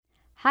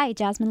Hi,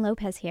 Jasmine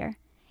Lopez here.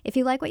 If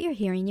you like what you're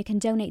hearing, you can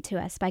donate to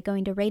us by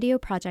going to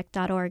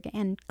radioproject.org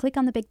and click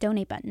on the big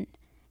donate button.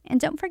 And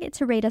don't forget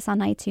to rate us on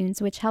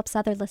iTunes, which helps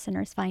other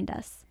listeners find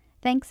us.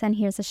 Thanks, and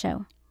here's the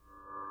show.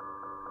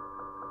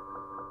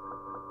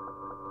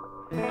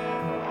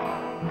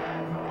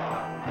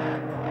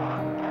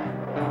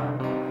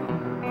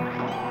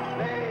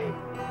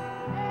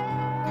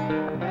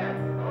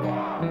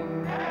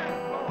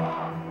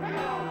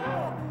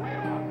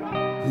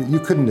 You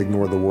couldn't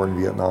ignore the war in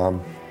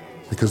Vietnam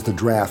because the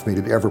draft made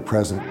it ever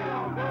present.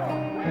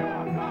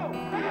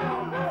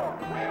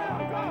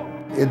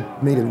 It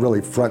made it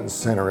really front and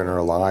center in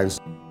our lives.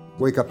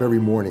 Wake up every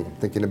morning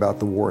thinking about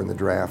the war and the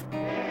draft.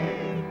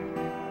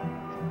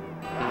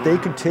 They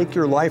could take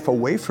your life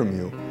away from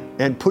you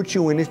and put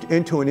you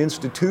into an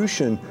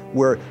institution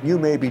where you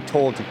may be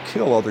told to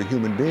kill other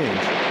human beings.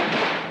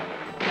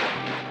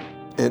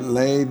 It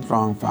laid a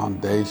strong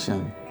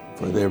foundation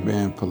for there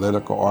being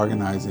political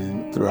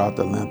organizing throughout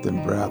the length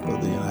and breadth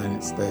of the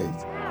United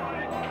States.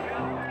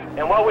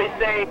 And what we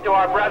say to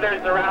our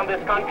brothers around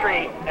this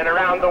country and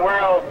around the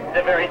world is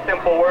a very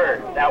simple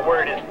word. That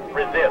word is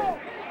resist.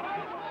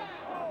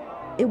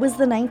 It was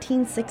the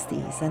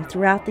 1960s, and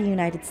throughout the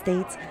United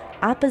States,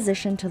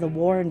 opposition to the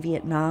war in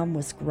Vietnam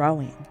was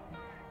growing.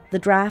 The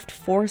draft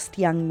forced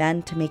young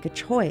men to make a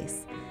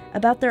choice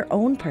about their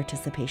own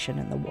participation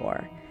in the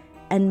war,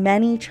 and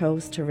many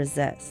chose to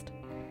resist.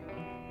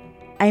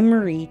 I'm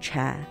Marie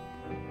Cha.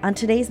 On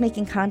today's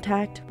Making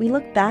Contact, we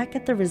look back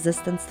at the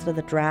resistance to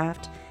the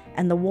draft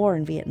and the war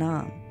in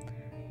Vietnam.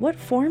 What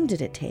form did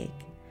it take?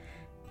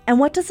 And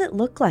what does it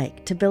look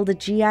like to build a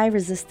GI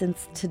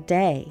resistance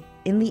today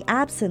in the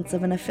absence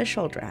of an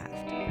official draft?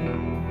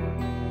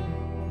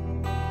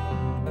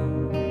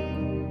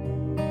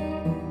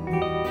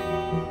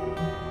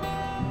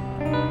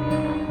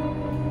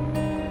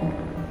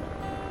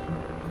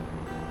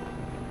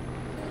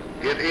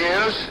 It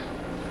is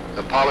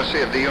the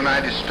policy of the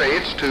United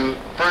States to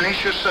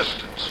furnish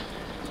assistance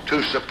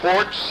to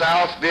support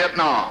South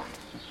Vietnam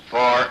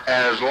for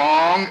as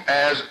long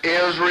as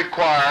is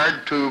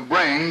required to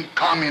bring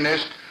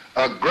communist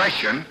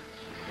aggression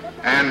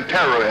and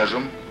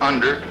terrorism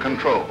under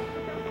control.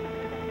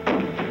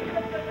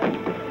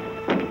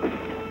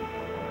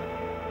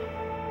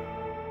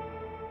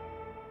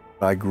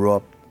 I grew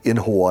up in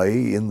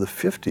Hawaii in the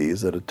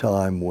 50s at a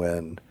time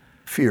when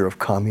fear of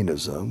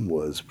communism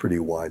was pretty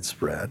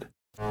widespread.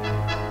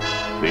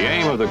 The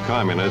aim of the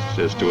communists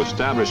is to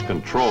establish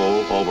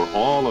control over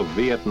all of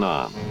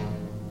Vietnam.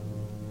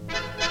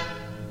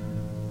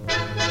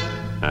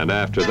 And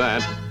after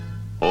that,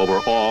 over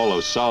all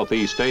of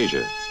Southeast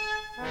Asia.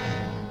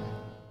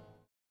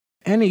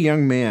 Any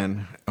young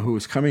man who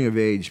was coming of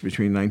age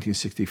between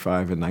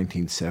 1965 and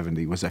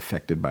 1970 was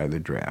affected by the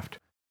draft.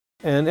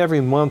 And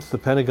every month, the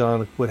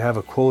Pentagon would have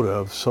a quota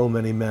of so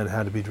many men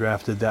had to be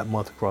drafted that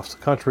month across the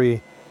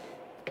country.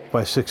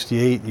 By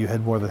 68, you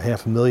had more than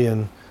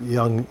 500,000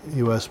 young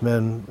U.S.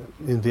 men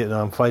in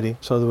Vietnam fighting.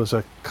 So there was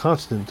a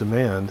constant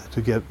demand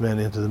to get men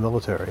into the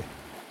military.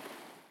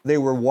 They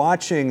were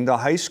watching the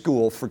high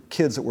school for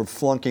kids that were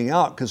flunking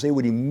out because they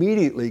would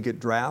immediately get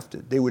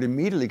drafted. They would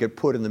immediately get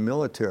put in the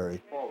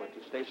military. Forward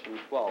to Station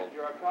 12.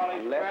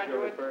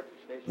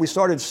 We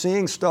started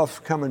seeing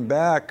stuff coming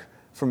back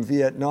from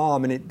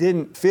Vietnam, and it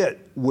didn't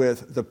fit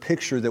with the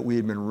picture that we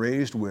had been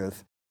raised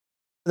with.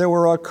 There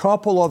were a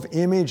couple of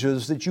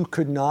images that you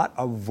could not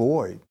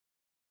avoid.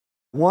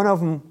 One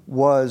of them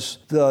was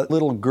the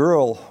little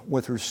girl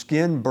with her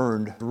skin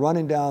burned,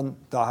 running down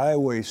the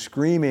highway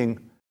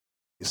screaming.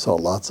 You saw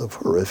lots of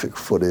horrific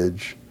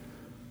footage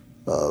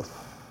of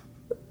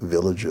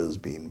villages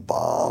being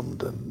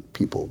bombed and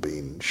people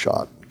being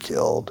shot and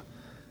killed,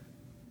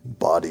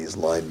 bodies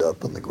lined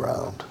up on the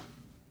ground.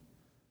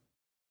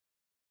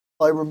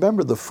 I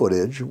remember the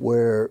footage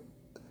where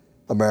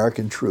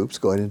American troops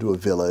going into a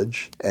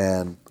village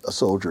and a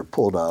soldier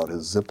pulled out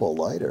his Zippo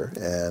lighter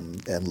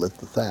and lit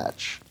the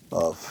thatch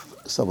of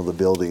some of the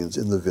buildings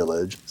in the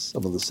village.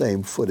 Some of the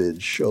same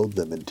footage showed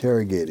them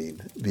interrogating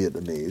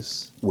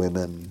Vietnamese,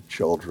 women,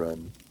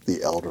 children,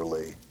 the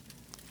elderly,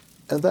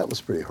 and that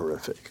was pretty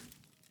horrific.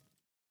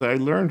 I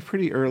learned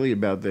pretty early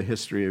about the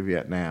history of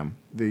Vietnam.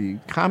 The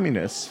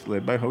communists,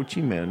 led by Ho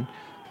Chi Minh,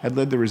 had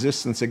led the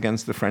resistance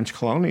against the French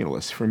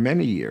colonialists for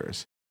many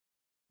years.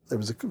 There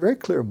was a very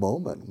clear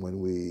moment when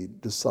we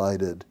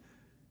decided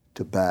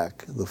to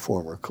back the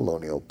former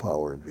colonial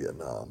power in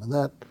Vietnam, and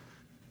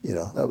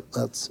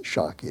that's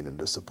shocking and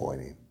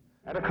disappointing.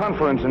 At a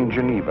conference in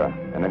Geneva,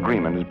 an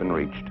agreement has been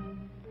reached.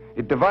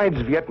 It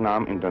divides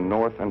Vietnam into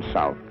North and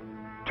South,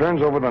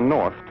 turns over the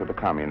North to the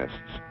communists,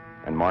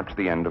 and marks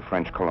the end of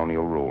French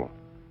colonial rule.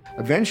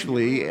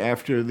 Eventually,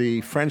 after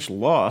the French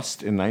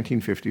lost in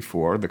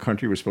 1954, the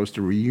country was supposed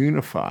to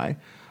reunify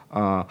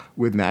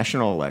with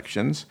national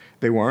elections.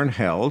 They weren't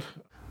held.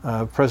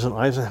 President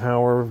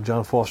Eisenhower,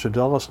 John Foster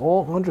Dulles,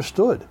 all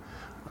understood.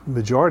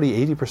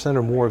 Majority, 80%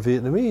 or more of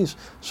Vietnamese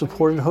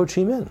supported Ho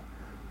Chi Minh.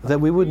 That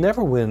we would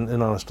never win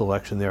an honest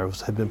election there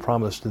had been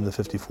promised in the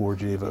 54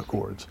 Geneva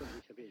Accords.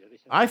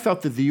 I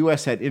felt that the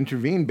U.S. had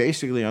intervened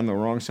basically on the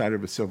wrong side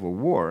of a civil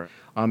war,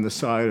 on the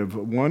side of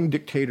one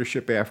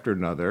dictatorship after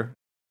another.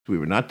 We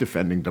were not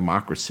defending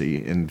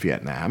democracy in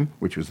Vietnam,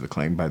 which was the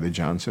claim by the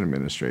Johnson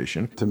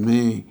administration. To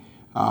me,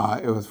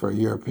 it was for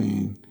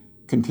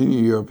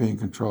continued European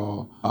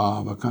control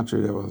of a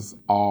country that was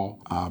all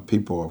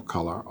people of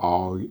color,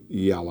 all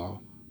yellow,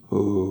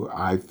 who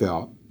I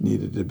felt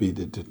needed to be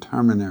the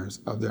determiners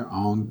of their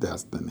own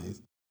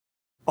destinies.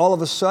 All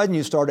of a sudden,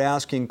 you start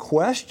asking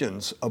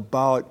questions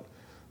about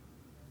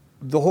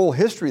the whole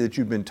history that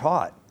you've been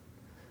taught.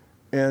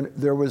 And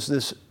there was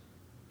this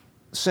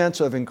sense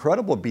of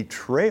incredible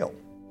betrayal.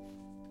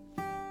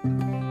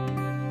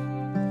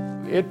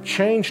 It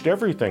changed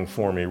everything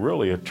for me,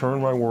 really. It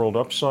turned my world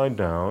upside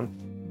down.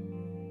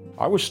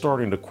 I was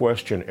starting to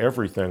question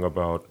everything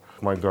about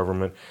my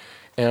government,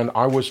 and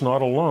I was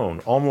not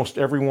alone. Almost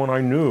everyone I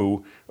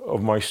knew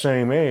of my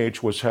same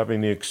age was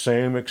having the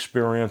same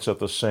experience at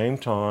the same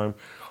time.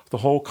 The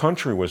whole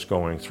country was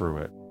going through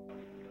it.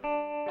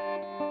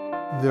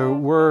 There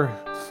were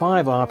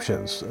 5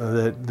 options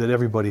that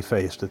everybody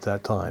faced at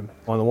that time.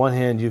 On the one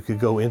hand, you could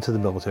go into the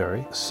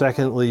military.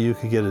 Secondly, you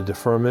could get a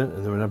deferment,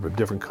 and there were a number of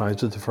different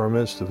kinds of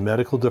deferments. The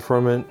medical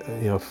deferment,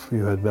 if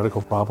you had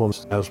medical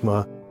problems,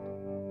 asthma,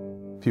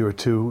 if you were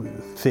too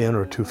thin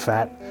or too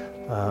fat,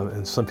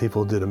 and some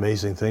people did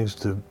amazing things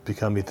to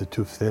become either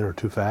too thin or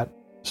too fat.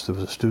 So there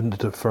was a student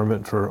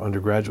deferment for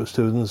undergraduate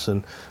students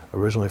and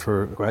originally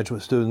for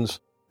graduate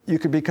students. You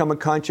could become a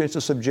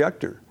conscientious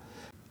objector.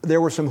 There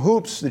were some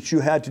hoops that you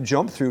had to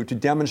jump through to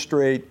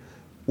demonstrate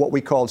what we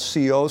called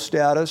CO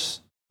status.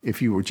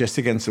 If you were just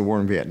against the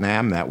war in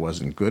Vietnam, that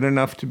wasn't good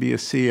enough to be a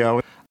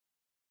CO.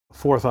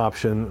 Fourth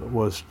option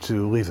was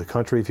to leave the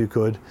country if you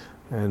could,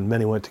 and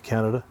many went to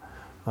Canada,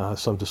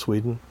 some to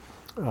Sweden.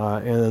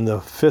 And then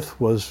the fifth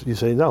was you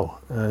say no,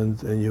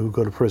 and you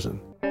go to prison.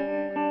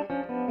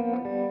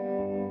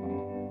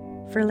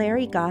 For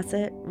Larry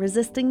Gossett,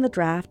 resisting the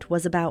draft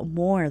was about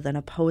more than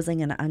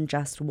opposing an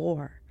unjust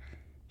war.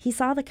 He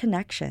saw the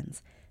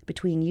connections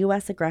between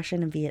U.S.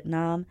 aggression in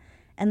Vietnam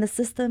and the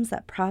systems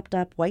that propped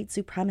up white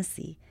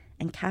supremacy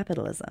and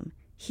capitalism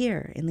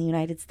here in the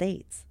United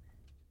States.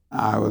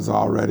 I was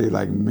already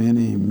like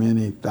many,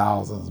 many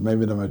thousands,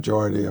 maybe the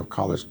majority of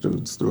college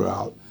students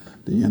throughout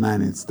the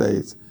United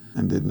States,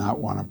 and did not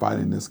want to fight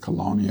in this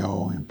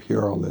colonial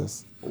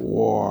imperialist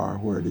war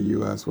where the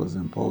U.S. was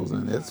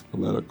imposing its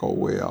political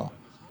will.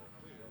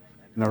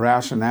 And the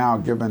rationale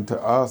given to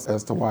us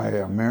as to why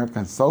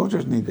American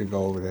soldiers need to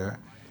go over there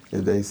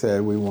is they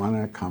said we want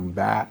to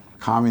combat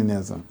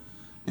communism.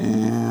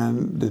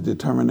 And the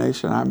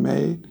determination I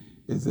made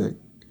is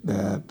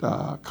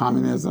that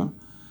communism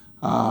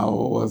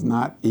was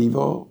not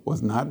evil,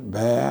 was not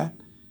bad.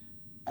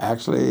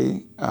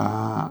 Actually,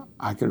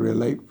 I could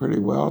relate pretty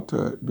well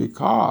to it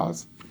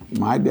because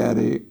my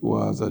daddy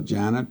was a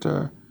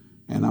janitor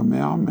and a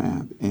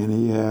mailman, and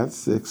he had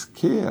 6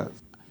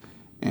 kids.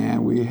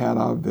 And we had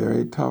a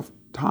very tough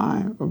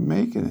time of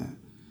making it.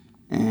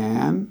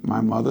 And my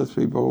mother's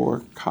people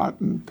were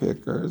cotton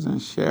pickers and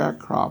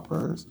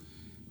sharecroppers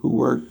who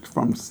worked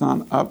from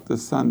sun up to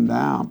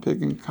sundown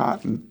picking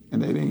cotton,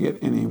 and they didn't get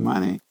any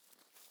money.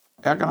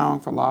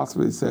 Economic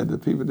philosophy said the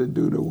people that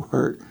do the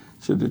work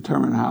should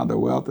determine how the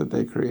wealth that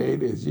they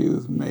create is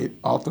used. Made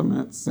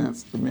ultimate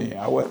sense to me.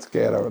 I wasn't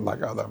scared of it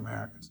like other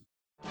Americans.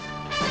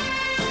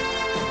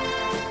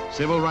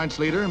 Civil rights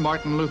leader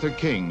Martin Luther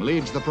King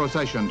leads the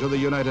procession to the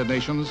United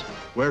Nations,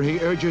 where he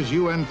urges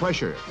UN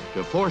pressure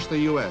to force the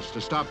U.S.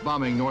 to stop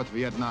bombing North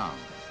Vietnam.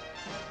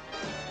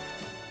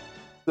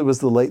 It was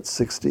the late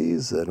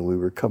 60s, and we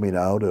were coming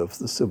out of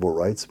the civil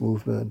rights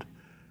movement.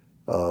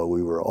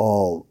 We were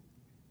all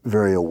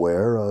very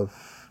aware of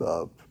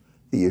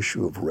the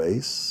issue of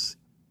race.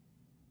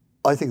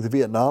 I think the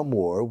Vietnam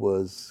War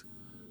was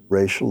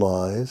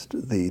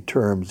racialized. The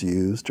terms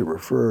used to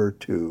refer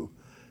to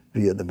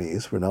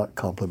Vietnamese were not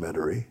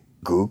complimentary.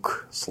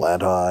 Gook,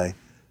 slant eye,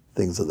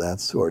 things of that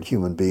sort.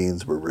 Human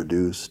beings were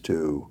reduced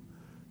to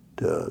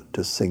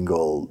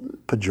single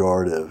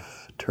pejorative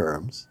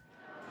terms.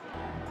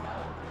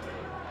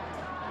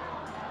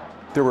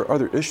 There were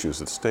other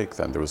issues at stake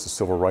then. There was the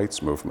civil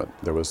rights movement.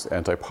 There was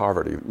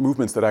anti-poverty,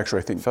 movements that actually,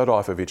 I think, fed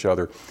off of each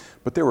other.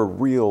 But there were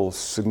real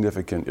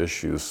significant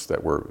issues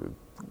that were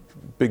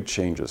big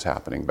changes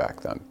happening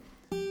back then.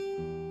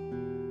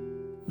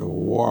 The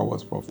war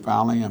was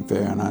profoundly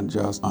unfair and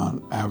unjust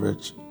on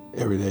average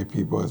everyday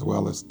people as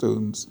well as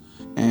students,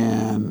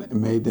 and it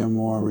made them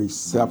more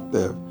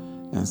receptive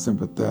and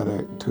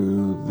sympathetic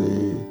to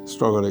the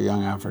struggle of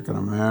young African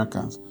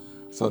Americans.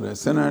 So the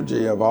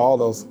synergy of all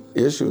those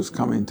issues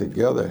coming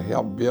together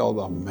helped build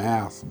a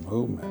mass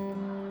movement.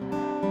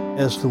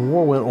 As the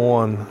war went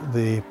on,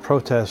 the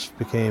protests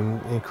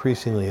became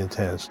increasingly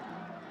intense.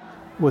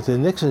 What the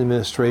Nixon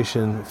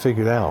administration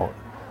figured out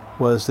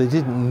was they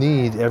didn't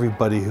need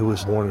everybody who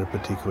was born in a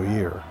particular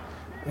year.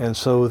 And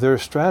so their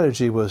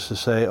strategy was to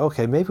say,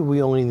 okay, maybe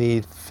we only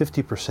need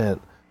 50%.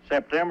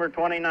 September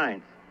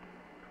 29th.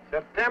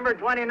 September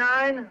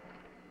 29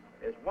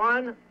 is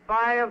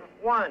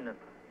 151.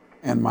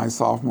 In my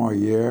sophomore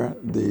year,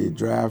 the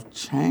draft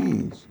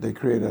changed. They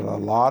created a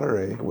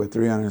lottery with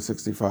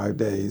 365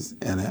 days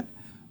in it.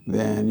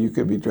 Then you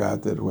could be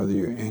drafted whether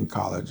you're in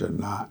college or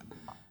not.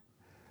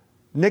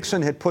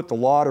 Nixon had put the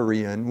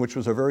lottery in, which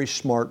was a very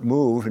smart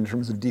move in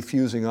terms of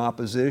defusing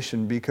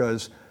opposition,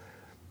 because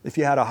if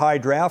you had a high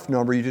draft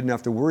number, you didn't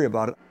have to worry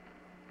about it.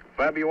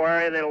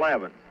 February the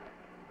 11th.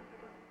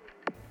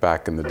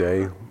 Back in the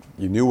day,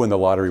 you knew when the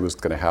lottery was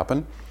going to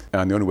happen,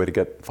 and the only way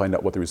to find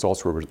out what the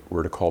results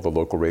were to call the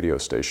local radio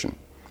station.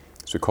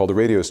 So we called the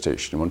radio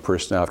station, one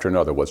person after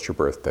another, "What's your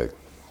birthday?"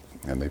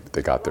 And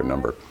they got their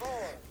number.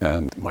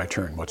 And my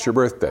turn, "What's your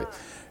birthday?"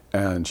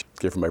 And she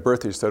gave her my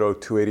birthday, she said, "Oh,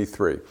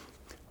 283.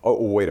 Oh,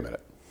 wait a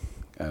minute.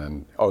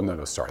 And, oh,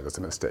 no, sorry, that's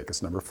a mistake.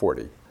 It's number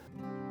 40.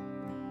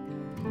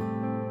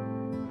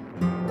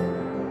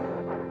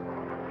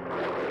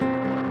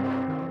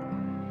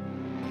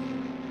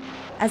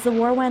 As the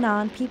war went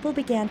on, people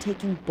began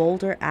taking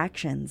bolder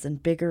actions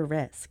and bigger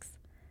risks.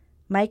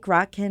 Mike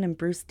Rotkin and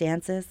Bruce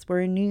Dancis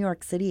were in New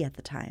York City at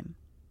the time.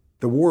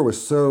 The war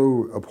was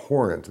so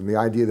abhorrent, and the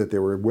idea that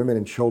there were women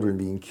and children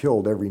being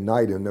killed every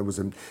night, and it was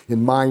in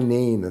my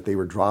name that they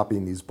were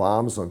dropping these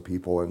bombs on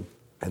people and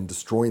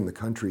destroying the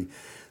country,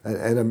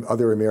 and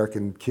other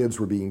American kids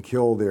were being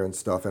killed there and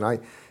stuff. And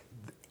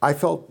I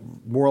felt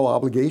moral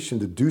obligation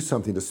to do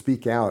something, to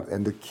speak out,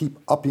 and to keep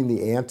upping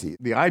the ante.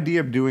 The idea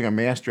of doing a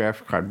mass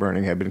draft card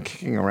burning had been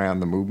kicking around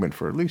the movement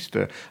for at least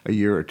a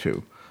year or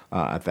two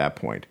at that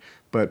point.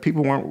 But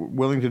people weren't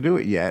willing to do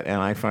it yet,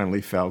 and I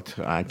finally felt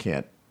I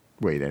can't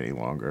wait any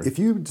longer. If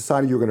you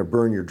decided you were going to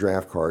burn your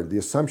draft card, the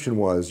assumption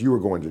was you were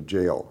going to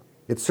jail.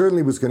 It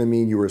certainly was going to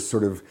mean you were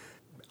sort of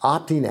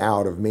opting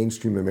out of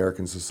mainstream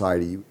American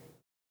society.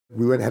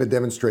 We went and had a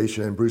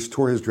demonstration, and Bruce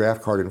tore his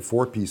draft card in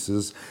 4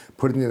 pieces,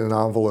 put it in an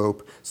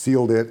envelope,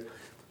 sealed it,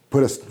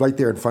 put us right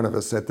there in front of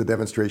us at the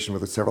demonstration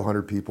with several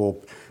hundred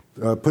people,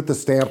 put the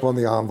stamp on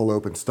the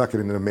envelope and stuck it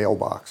in a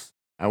mailbox.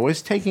 I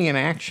was taking an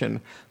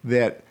action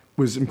that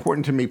was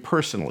important to me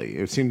personally.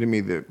 It seemed to me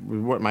that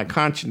what my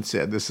conscience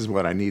said, this is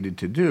what I needed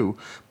to do.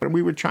 But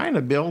we were trying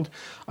to build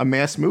a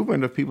mass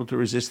movement of people to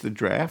resist the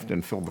draft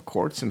and fill the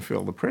courts and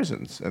fill the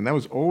prisons. And that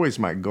was always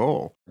my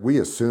goal. We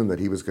assumed that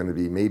he was going to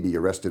be maybe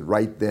arrested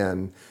right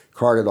then,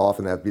 carted off,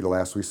 and that'd be the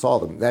last we saw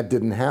them. That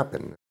didn't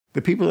happen.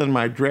 The people in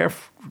my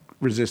draft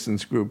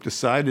resistance group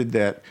decided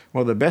that,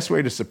 well, the best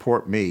way to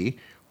support me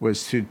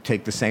was to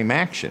take the same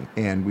action.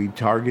 And we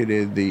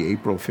targeted the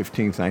April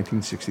 15th,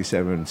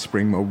 1967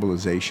 spring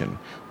mobilization,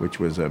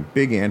 which was a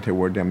big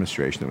anti-war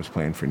demonstration that was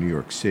planned for New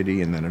York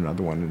City and then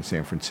another one in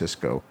San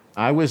Francisco.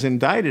 I was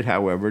indicted,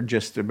 however,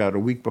 just about a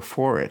week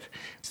before it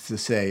to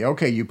say,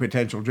 okay, you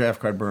potential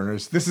draft card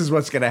burners, this is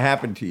what's going to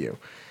happen to you.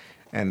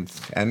 And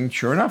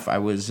sure enough, I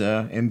was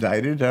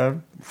indicted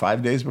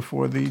 5 days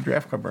before the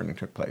draft card burning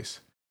took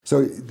place.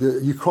 So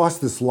you cross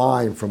this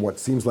line from what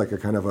seems like a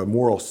kind of a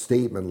moral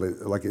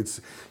statement, like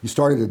you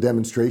started at a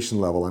demonstration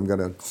level, I'm going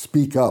to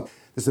speak up.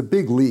 There's a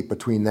big leap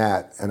between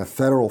that and a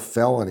federal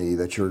felony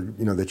that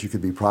that you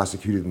could be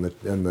prosecuted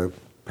and the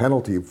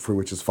penalty for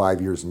which is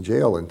 5 years in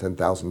jail and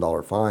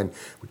 $10,000 fine.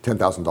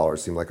 $10,000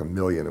 seemed like $1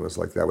 million. It was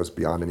like that was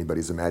beyond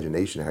anybody's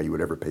imagination how you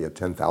would ever pay a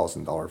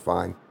 $10,000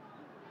 fine.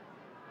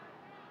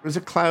 It was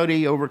a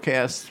cloudy,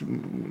 overcast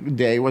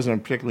day. It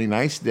wasn't a particularly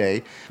nice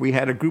day. We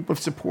had a group of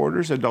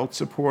supporters, adult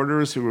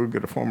supporters, who were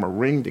going to form a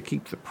ring to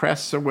keep the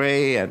press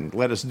away and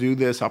let us do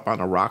this up on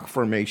a rock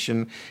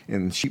formation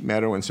in Sheep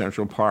Meadow in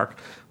Central Park.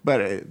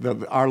 But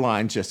our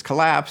line just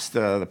collapsed.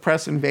 The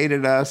press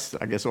invaded us.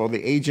 I guess all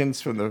the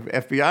agents from the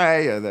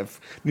FBI, the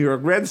New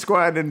York Red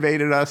Squad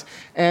invaded us.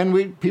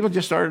 And people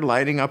just started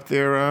lighting up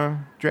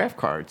their draft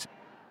cards.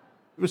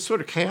 It was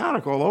sort of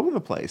chaotic all over the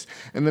place.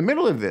 In the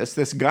middle of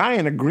this guy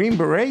in a Green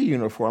Beret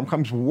uniform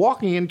comes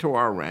walking into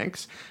our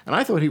ranks, and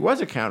I thought he was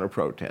a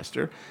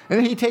counter-protester. And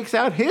then he takes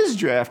out his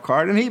draft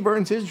card, and he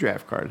burns his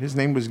draft card. His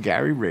name was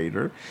Gary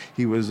Rader.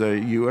 He was a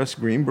U.S.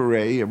 Green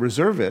Beret, a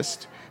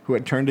reservist, who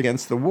had turned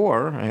against the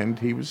war, and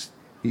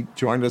he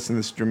joined us in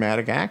this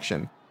dramatic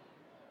action.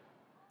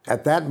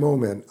 At that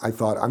moment, I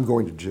thought, I'm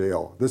going to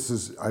jail.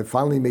 I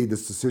finally made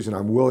this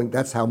decision.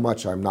 That's how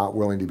much I'm not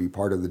willing to be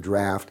part of the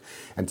draft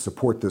and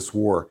support this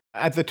war.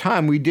 At the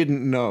time, we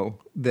didn't know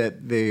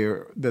that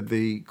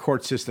the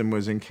court system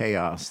was in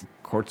chaos.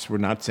 Courts were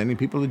not sending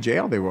people to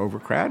jail. They were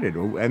overcrowded.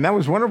 And that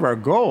was one of our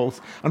goals.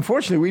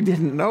 Unfortunately, we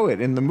didn't know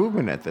it in the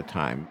movement at the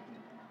time.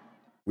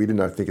 We did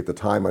not think at the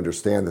time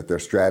understand that their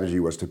strategy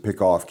was to pick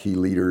off key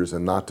leaders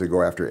and not to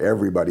go after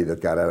everybody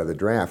that got out of the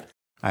draft.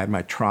 I had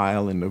my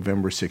trial in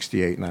November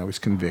 '68, and I was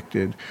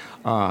convicted.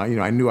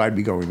 I knew I'd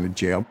be going to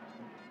jail.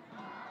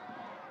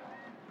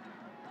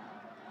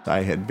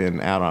 I had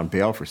been out on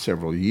bail for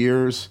several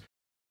years,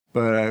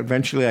 but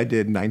eventually I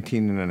did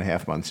 19 and a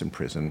half months in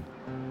prison.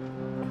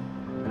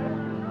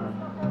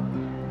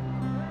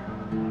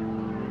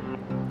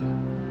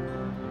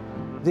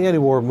 The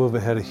anti-war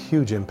movement had a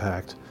huge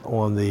impact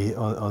on the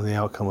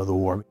outcome of the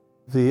war.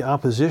 The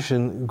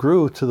opposition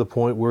grew to the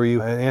point where you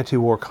had an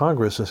anti-war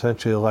Congress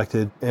essentially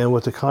elected, and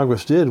what the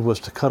Congress did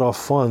was to cut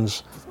off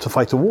funds to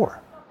fight the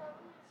war.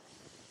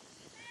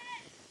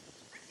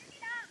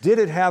 Did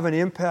it have an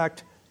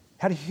impact?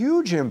 Had a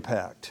huge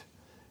impact.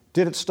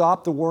 Did it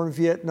stop the war in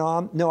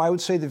Vietnam? No, I would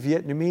say the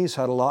Vietnamese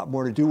had a lot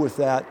more to do with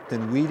that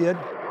than we did.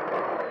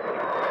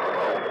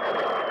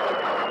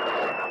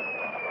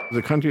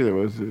 The country that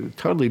was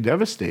totally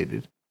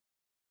devastated.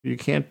 You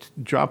can't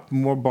drop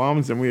more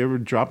bombs than we ever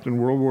dropped in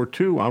World War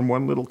II on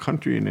one little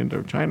country in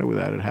Indochina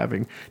without it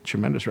having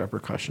tremendous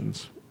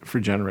repercussions for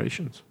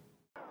generations.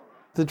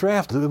 The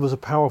draft, it was a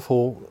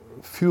powerful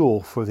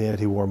fuel for the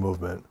anti-war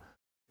movement.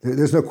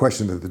 There's no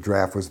question that the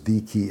draft was the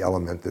key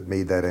element that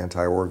made that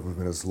anti-war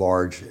movement as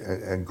large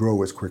and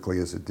grow as quickly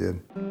as it did.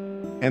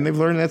 And they've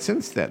learned that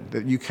since then,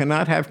 that you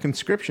cannot have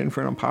conscription for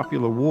an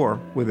unpopular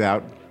war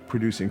without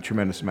producing a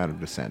tremendous amount of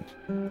dissent.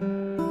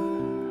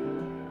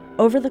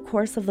 Over the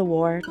course of the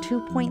war,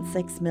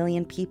 2.6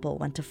 million people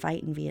went to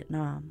fight in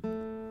Vietnam.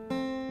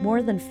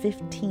 More than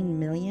 15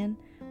 million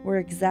were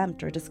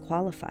exempt or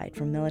disqualified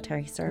from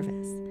military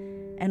service,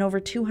 and over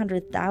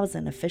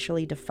 200,000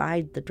 officially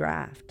defied the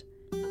draft.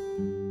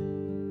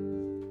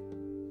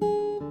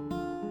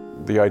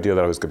 The idea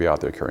that I was going to be out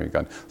there carrying a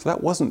gun. So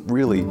that wasn't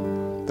really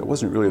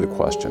the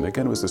question.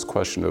 Again, it was this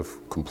question of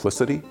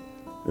complicity.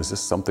 Is this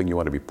something you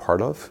want to be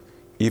part of,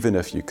 even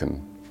if you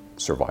can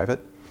survive it?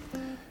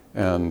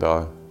 And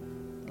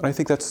I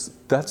think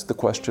that's the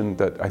question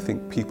that I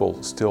think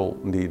people still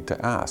need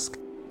to ask.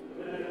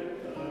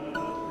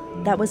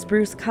 That was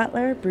Bruce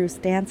Cutler, Bruce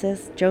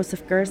Dancis,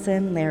 Joseph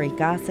Gerson, Larry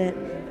Gossett,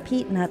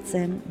 Pete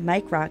Knutson,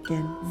 Mike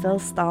Rotkin, Phil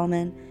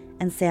Stallman,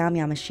 and Sam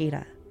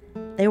Yamashita.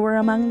 They were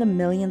among the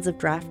millions of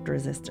draft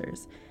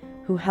resistors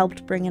who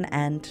helped bring an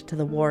end to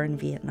the war in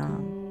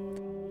Vietnam.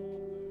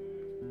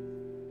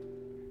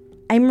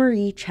 I'm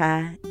Marie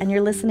Cha, and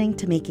you're listening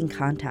to Making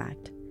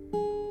Contact.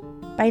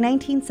 By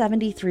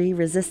 1973,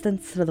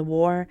 resistance to the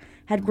war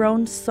had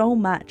grown so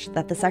much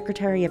that the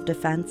Secretary of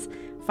Defense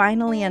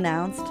finally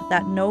announced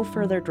that no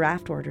further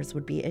draft orders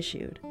would be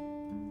issued.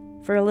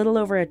 For a little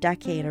over a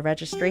decade, a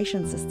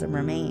registration system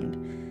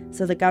remained,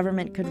 so the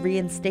government could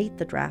reinstate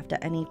the draft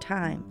at any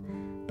time.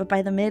 But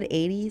by the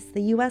mid-'80s,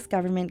 the U.S.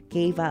 government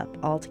gave up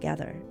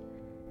altogether.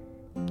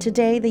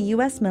 Today, the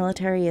U.S.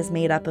 military is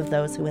made up of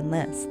those who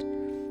enlist.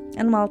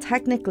 And while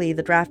technically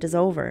the draft is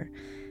over,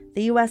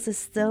 the U.S. is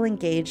still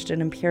engaged in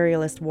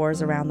imperialist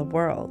wars around the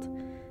world.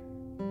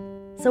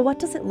 So what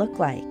does it look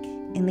like,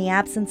 in the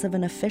absence of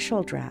an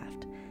official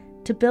draft,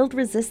 to build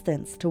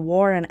resistance to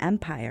war and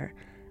empire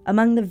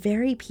among the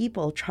very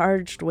people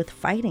charged with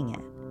fighting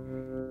it?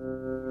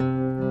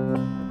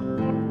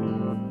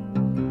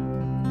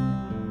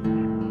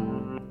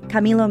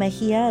 Camilo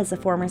Mejia is a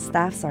former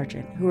staff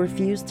sergeant who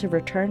refused to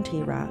return to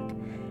Iraq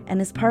and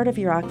is part of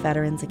Iraq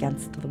Veterans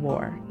Against the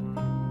War.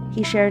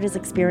 He shared his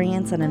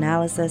experience and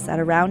analysis at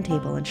a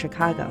roundtable in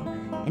Chicago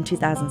in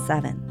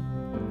 2007.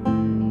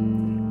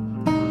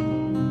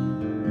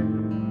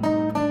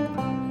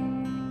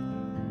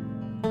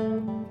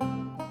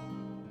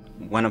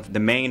 One of the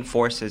main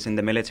forces in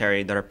the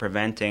military that are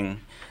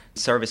preventing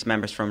service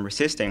members from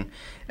resisting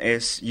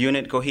is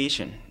unit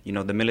cohesion. You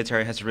know, the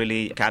military has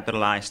really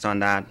capitalized on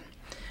that.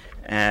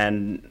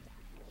 And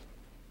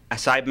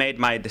as I made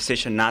my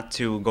decision not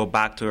to go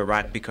back to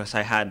Iraq because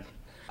I had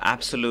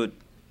absolute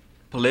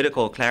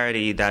political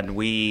clarity that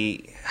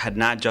we had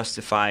not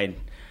justified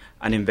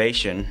an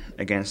invasion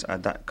against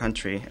that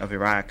country of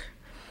Iraq.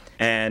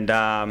 And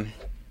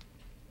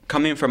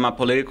coming from a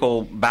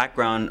political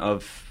background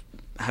of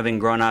having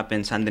grown up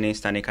in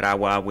Sandinista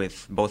Nicaragua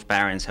with both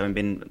parents, having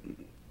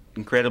been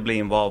incredibly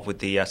involved with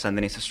the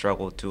Sandinista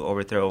struggle to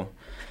overthrow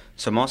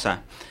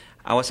Somoza,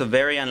 I was a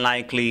very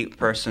unlikely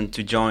person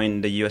to join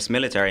the U.S.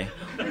 military.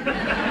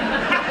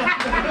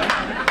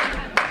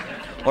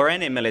 Or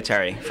any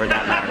military, for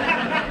that matter.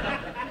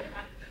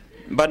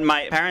 But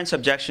my parents'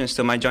 objections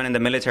to my joining the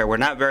military were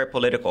not very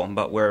political,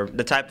 but were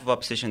the type of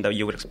opposition that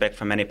you would expect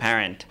from any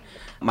parent.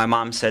 My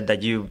mom said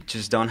that you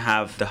just don't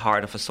have the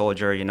heart of a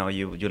soldier. You know,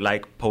 you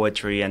like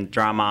poetry and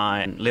drama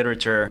and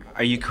literature.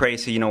 Are you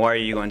crazy? You know, why are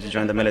you going to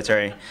join the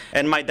military?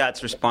 And my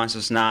dad's response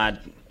was not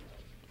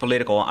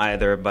political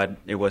either, but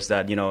it was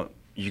that, you know,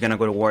 you're going to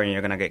go to war and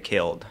you're going to get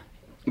killed.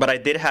 But I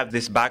did have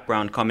this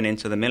background coming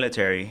into the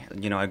military.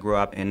 You know, I grew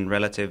up in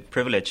relative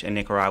privilege in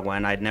Nicaragua,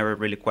 and I'd never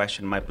really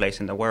questioned my place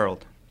in the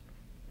world.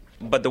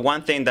 But the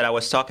one thing that I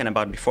was talking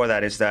about before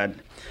that is that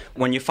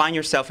when you find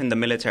yourself in the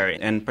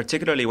military, and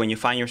particularly when you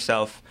find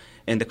yourself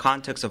in the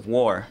context of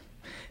war,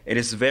 it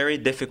is very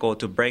difficult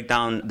to break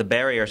down the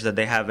barriers that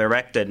they have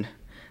erected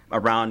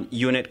around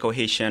unit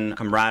cohesion,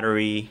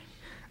 camaraderie,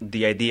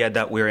 the idea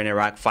that we're in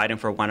Iraq fighting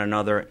for one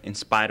another in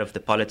spite of the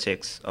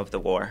politics of the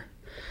war.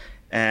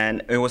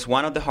 And it was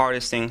one of the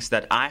hardest things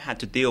that I had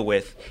to deal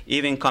with,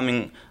 even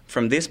coming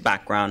from this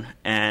background,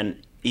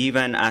 and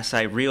even as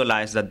I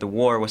realized that the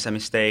war was a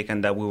mistake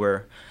and that we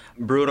were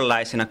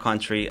brutalizing a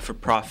country for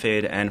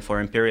profit and for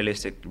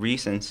imperialistic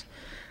reasons,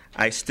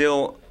 I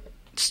still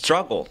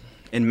struggled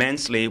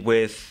immensely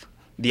with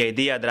the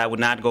idea that I would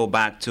not go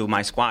back to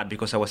my squad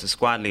because I was a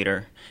squad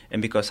leader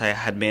and because I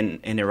had been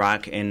in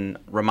Iraq, in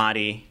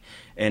Ramadi,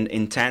 in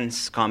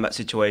intense combat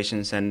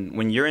situations. And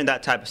when you're in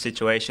that type of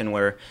situation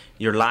where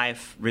your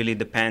life really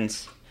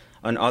depends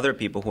on other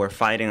people who are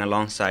fighting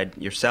alongside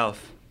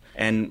yourself,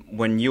 and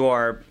when you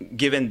are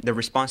given the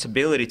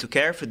responsibility to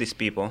care for these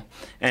people,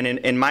 and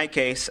in my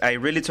case, I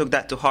really took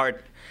that to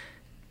heart,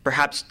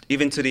 perhaps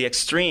even to the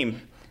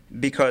extreme,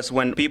 because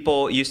when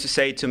people used to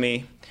say to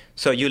me,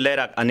 so you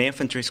led an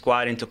infantry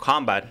squad into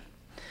combat,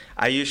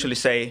 I usually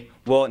say,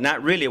 well,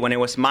 not really. When it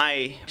was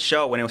my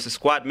show, when it was a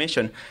squad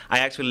mission, I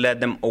actually led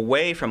them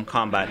away from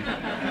combat.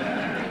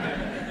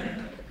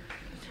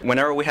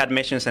 Whenever we had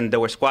missions and there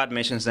were squad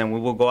missions and we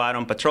would go out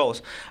on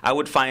patrols, I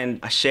would find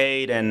a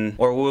shade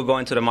or we would go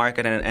into the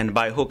market and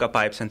buy hookah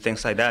pipes and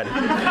things like that.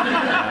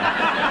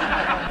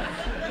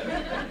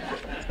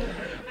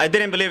 I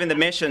didn't believe in the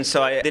mission,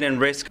 so I didn't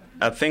risk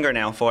a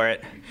fingernail for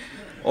it,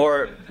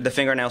 or the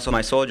fingernails of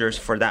my soldiers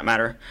for that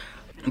matter.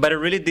 But it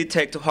really did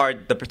take to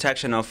heart the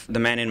protection of the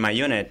men in my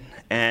unit.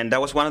 And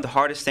that was one of the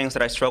hardest things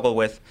that I struggled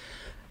with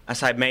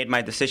as I made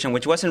my decision,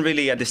 which wasn't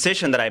really a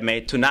decision that I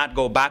made to not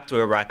go back to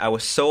Iraq. I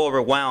was so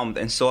overwhelmed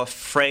and so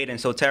afraid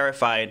and so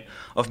terrified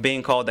of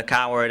being called a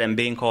coward and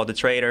being called a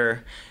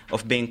traitor,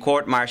 of being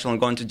court-martialed and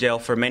going to jail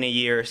for many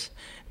years.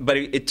 But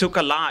it took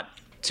a lot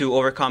to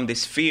overcome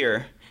this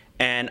fear.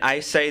 And I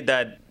say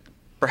that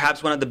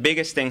perhaps one of the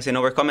biggest things in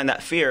overcoming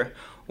that fear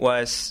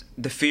was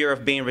the fear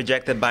of being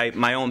rejected by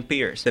my own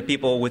peers, the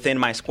people within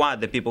my squad,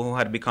 the people who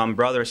had become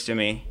brothers to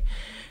me.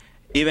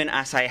 Even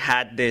as I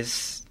had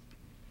this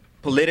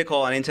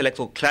political and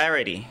intellectual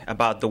clarity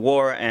about the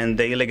war and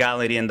the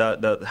illegality and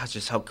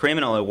just how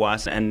criminal it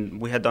was,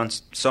 and we had done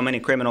so many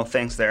criminal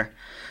things there.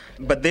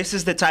 But this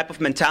is the type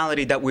of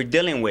mentality that we're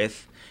dealing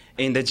with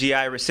in the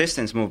GI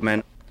resistance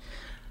movement.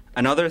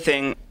 Another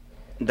thing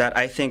that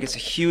I think is a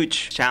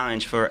huge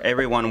challenge for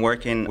everyone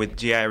working with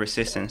GI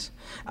resistance.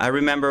 I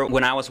remember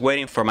when I was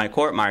waiting for my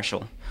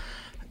court-martial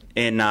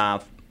in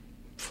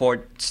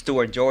Fort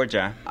Stewart,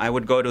 Georgia, I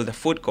would go to the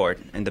food court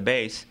in the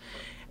base,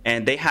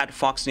 and they had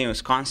Fox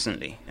News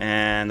constantly,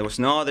 and there was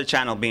no other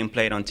channel being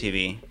played on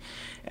TV.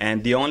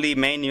 And the only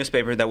main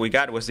newspaper that we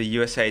got was the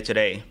USA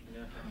Today.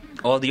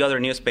 All the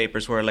other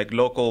newspapers were like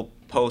local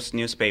post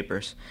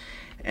newspapers.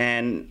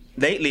 And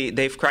lately,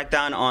 they've cracked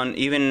down on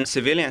even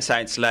civilian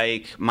sites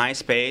like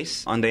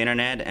MySpace on the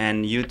internet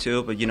and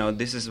YouTube. You know,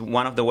 this is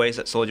one of the ways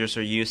that soldiers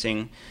are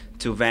using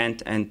to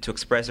vent and to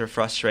express their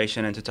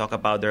frustration and to talk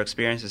about their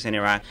experiences in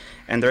Iraq.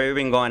 And they're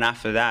even going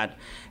after that.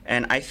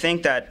 And I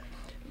think that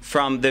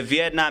from the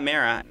Vietnam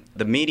era,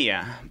 the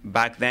media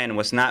back then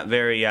was not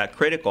very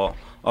critical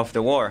of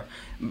the war.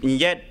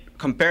 Yet,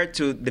 compared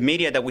to the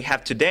media that we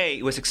have today,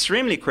 it was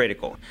extremely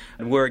critical.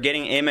 We're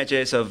getting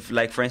images of,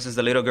 like, for instance,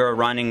 the little girl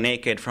running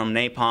naked from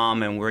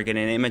napalm, and we're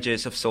getting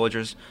images of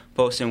soldiers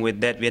posing with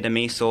dead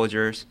Vietnamese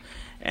soldiers.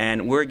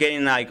 And we're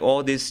getting, like,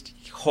 all these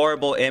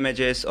horrible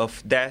images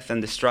of death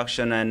and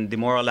destruction and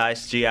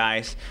demoralized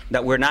GIs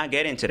that we're not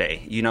getting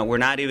today. You know, we're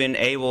not even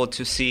able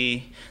to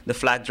see the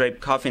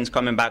flag-draped coffins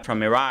coming back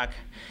from Iraq.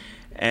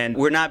 And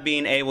we're not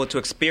being able to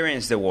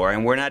experience the war.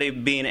 And we're not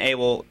even being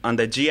able, on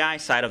the GI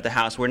side of the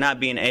house, we're not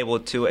being able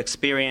to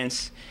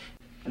experience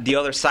the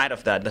other side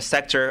of that, the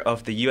sector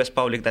of the U.S.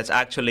 public that's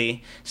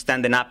actually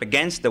standing up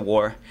against the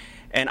war.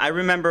 And I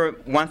remember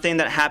one thing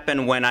that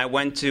happened when I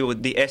went to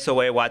the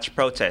SOA Watch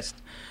protest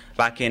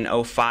back in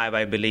 2005,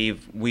 I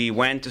believe. We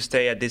went to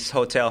stay at this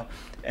hotel.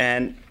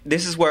 And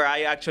this is where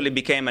I actually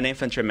became an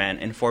infantryman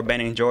in Fort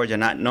Benning, Georgia,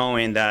 not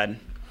knowing that,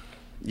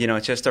 you know,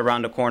 just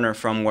around the corner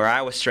from where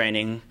I was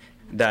training,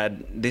 that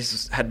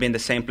this had been the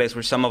same place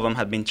where some of them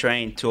had been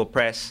trained to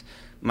oppress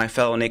my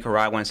fellow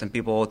Nicaraguans and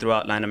people all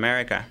throughout Latin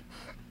America.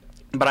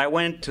 But I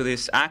went to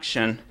this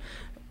action,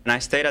 and I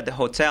stayed at the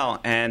hotel,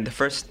 and the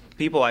first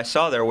people I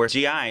saw there were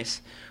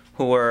GIs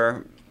who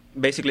were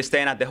basically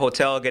staying at the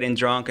hotel, getting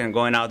drunk and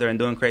going out there and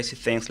doing crazy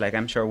things like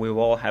I'm sure we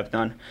all have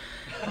done.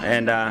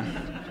 And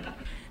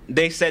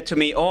they said to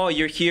me, oh,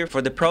 you're here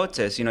for the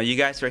protest. You know, you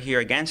guys are here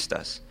against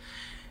us.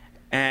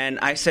 And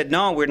I said,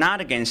 no, we're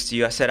not against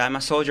you. I said, I'm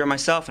a soldier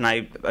myself. And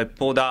I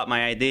pulled out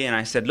my ID and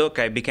I said, look,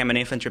 I became an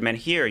infantryman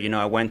here. You know,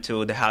 I went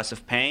to the House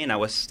of Pain. I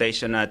was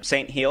stationed at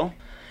St. Hill.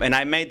 And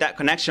I made that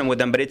connection with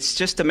them. But it's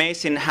just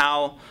amazing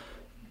how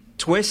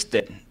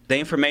twisted the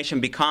information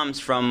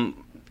becomes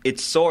from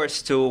its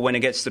source to when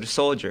it gets to the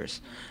soldiers.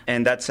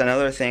 And that's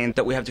another thing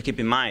that we have to keep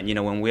in mind, you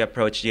know, when we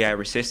approach GI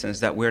resistance,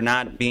 that we're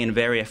not being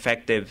very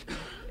effective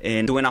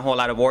in doing a whole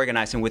lot of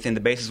organizing within the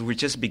bases. We're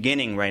just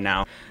beginning right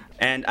now.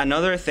 And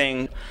another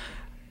thing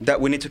that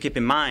we need to keep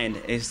in mind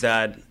is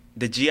that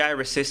the GI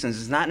resistance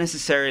is not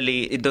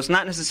necessarily, it does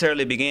not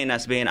necessarily begin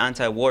as being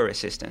anti-war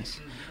resistance.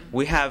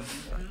 We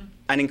have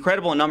an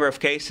incredible number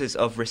of cases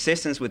of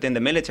resistance within the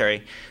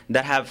military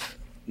that have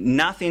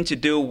nothing to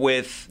do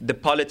with the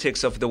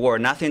politics of the war,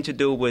 nothing to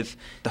do with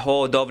the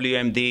whole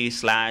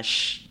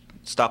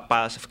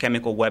WMD/stockpiles of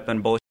chemical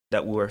weapon bullshit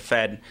that we were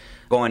fed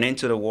going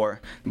into the war,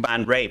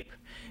 ban rape.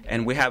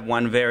 And we have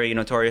one very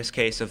notorious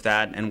case of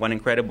that and one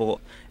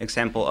incredible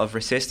example of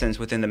resistance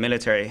within the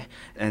military,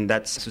 and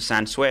that's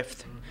Suzanne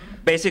Swift,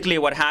 Basically,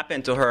 what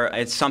happened to her,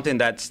 it's something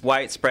that's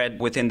widespread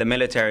within the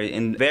military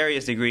in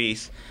various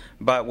degrees.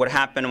 But what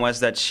happened was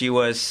that she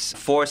was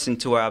forced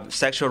into a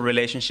sexual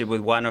relationship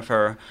with one of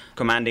her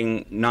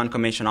commanding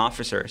non-commissioned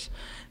officers,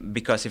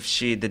 because if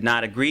she did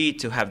not agree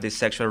to have this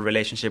sexual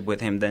relationship with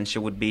him, then she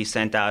would be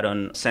sent out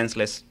on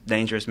senseless,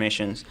 dangerous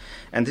missions.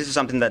 And this is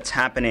something that's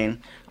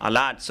happening a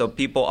lot, so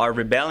people are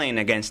rebelling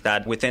against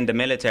that within the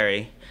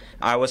military.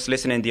 I was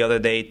listening the other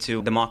day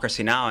to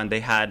Democracy Now!, and they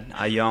had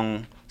a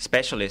young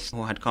specialist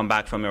who had come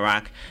back from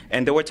Iraq,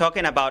 and they were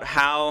talking about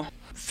how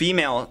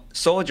female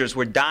soldiers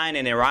were dying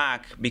in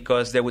Iraq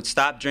because they would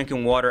stop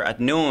drinking water at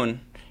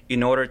noon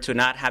in order to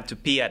not have to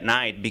pee at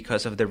night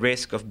because of the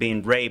risk of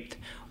being raped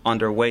on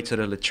their way to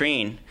the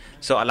latrine.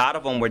 So a lot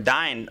of them were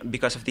dying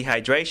because of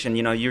dehydration.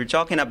 You know, you're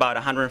talking about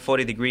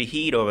 140-degree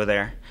heat over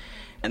there.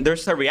 And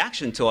there's a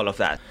reaction to all of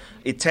that.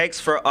 It takes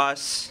for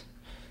us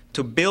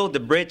to build the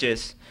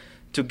bridges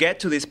to get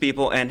to these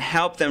people and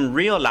help them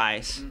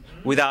realize,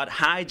 without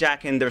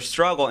hijacking their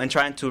struggle and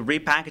trying to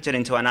repackage it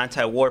into an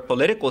anti-war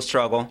political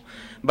struggle,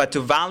 but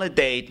to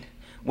validate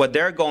what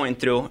they're going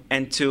through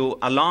and to,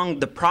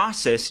 along the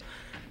process,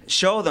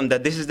 show them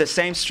that this is the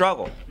same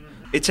struggle.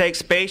 It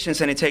takes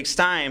patience and it takes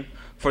time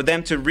for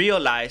them to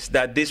realize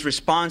that this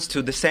responds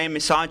to the same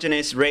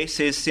misogynist,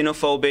 racist,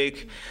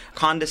 xenophobic,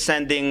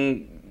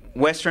 condescending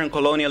Western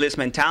colonialist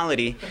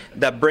mentality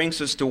that brings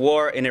us to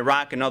war in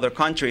Iraq and other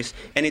countries.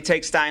 And it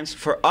takes time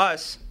for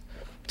us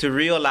to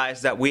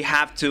realize that we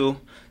have to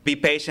be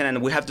patient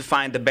and we have to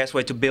find the best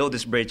way to build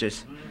these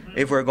bridges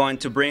if we're going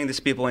to bring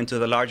these people into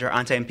the larger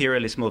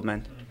anti-imperialist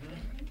movement.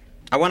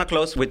 I want to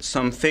close with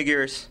some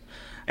figures,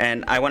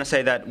 and I want to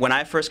say that when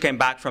I first came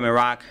back from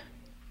Iraq,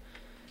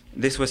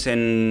 this was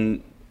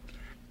in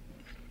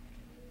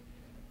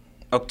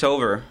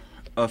October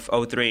of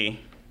 2003,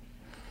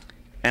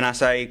 and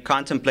as I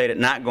contemplated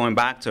not going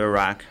back to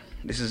Iraq,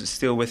 this is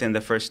still within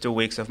the first 2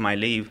 weeks of my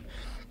leave,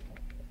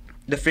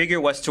 the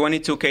figure was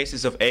 22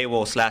 cases of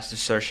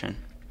AWOL/desertion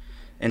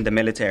in the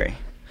military.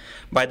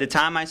 By the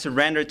time I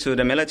surrendered to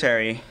the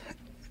military,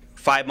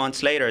 5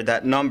 months later,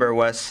 that number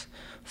was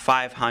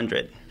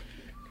 500.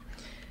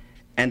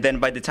 And then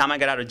by the time I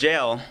got out of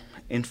jail,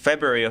 in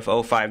February of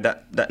 2005,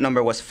 that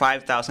number was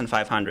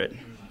 5,500.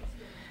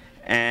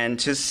 And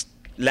just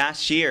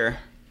last year,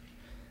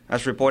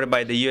 as reported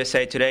by the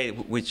USA Today,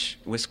 which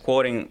was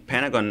quoting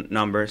Pentagon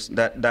numbers,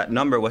 that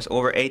number was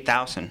over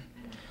 8,000.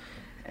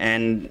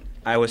 And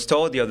I was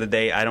told the other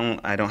day, I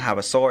don't have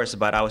a source,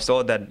 but I was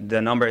told that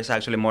the number is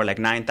actually more like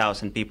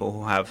 9,000 people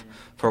who have,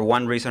 for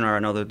one reason or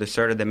another,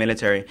 deserted the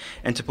military.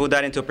 And to put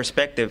that into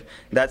perspective,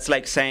 that's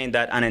like saying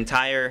that an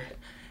entire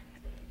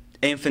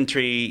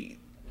infantry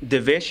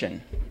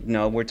division, you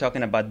know, we're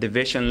talking about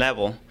division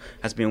level,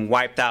 has been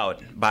wiped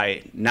out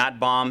by not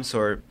bombs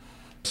or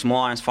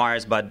small arms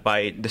fires, but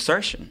by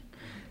desertion.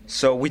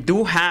 So we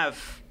do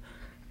have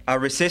a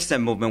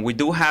resistance movement. We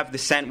do have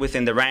dissent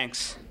within the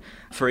ranks.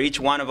 For each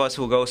one of us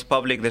who goes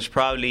public, there's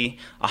probably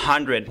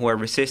 100 who are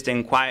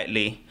resisting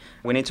quietly.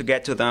 We need to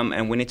get to them,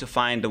 and we need to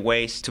find the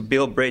ways to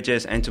build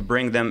bridges and to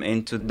bring them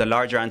into the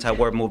larger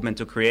anti-war movement,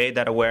 to create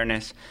that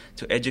awareness,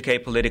 to educate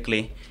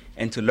politically,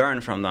 and to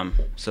learn from them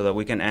so that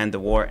we can end the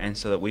war and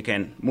so that we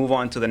can move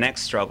on to the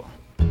next struggle.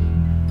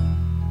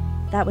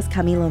 That was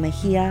Camilo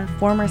Mejia,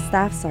 former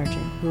staff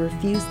sergeant who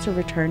refused to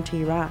return to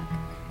Iraq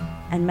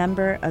and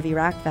member of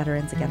Iraq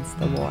Veterans Against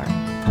the War.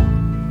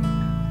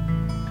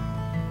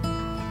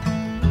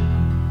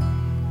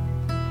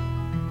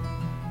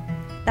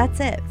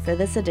 That's it for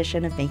this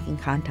edition of Making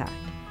Contact.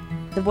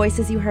 The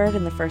voices you heard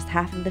in the first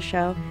half of the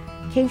show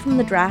came from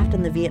The Draft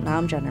and the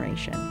Vietnam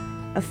Generation,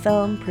 a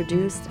film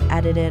produced,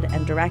 edited,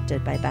 and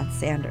directed by Beth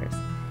Sanders.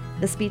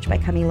 The speech by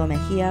Camilo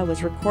Mejia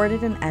was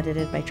recorded and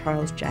edited by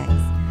Charles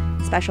Jenks.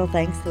 Special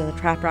thanks to the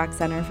Trap Rock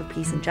Center for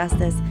Peace and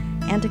Justice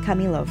and to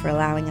Camilo for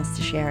allowing us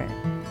to share it.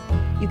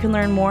 You can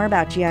learn more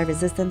about GI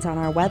resistance on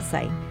our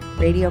website,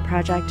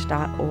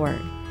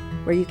 radioproject.org,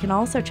 where you can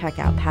also check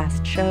out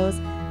past shows,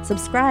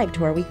 subscribe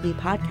to our weekly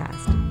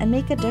podcast, and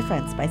make a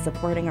difference by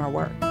supporting our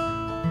work.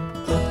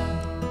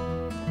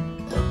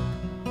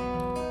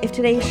 If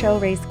today's show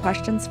raised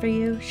questions for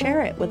you,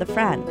 share it with a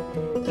friend.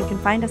 You can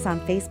find us on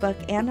Facebook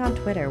and on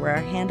Twitter, where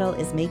our handle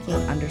is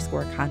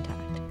making_contact.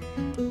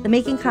 The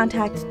Making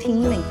Contact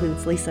team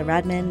includes Lisa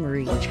Redman,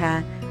 Marie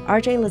Cha,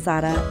 RJ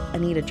Lozada,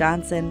 Anita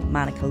Johnson,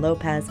 Monica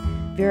Lopez,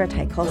 Vera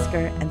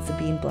Taikolsker, and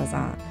Sabine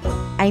Blazon.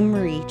 I'm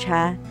Marie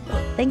Cha.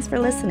 Thanks for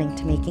listening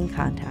to Making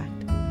Contact.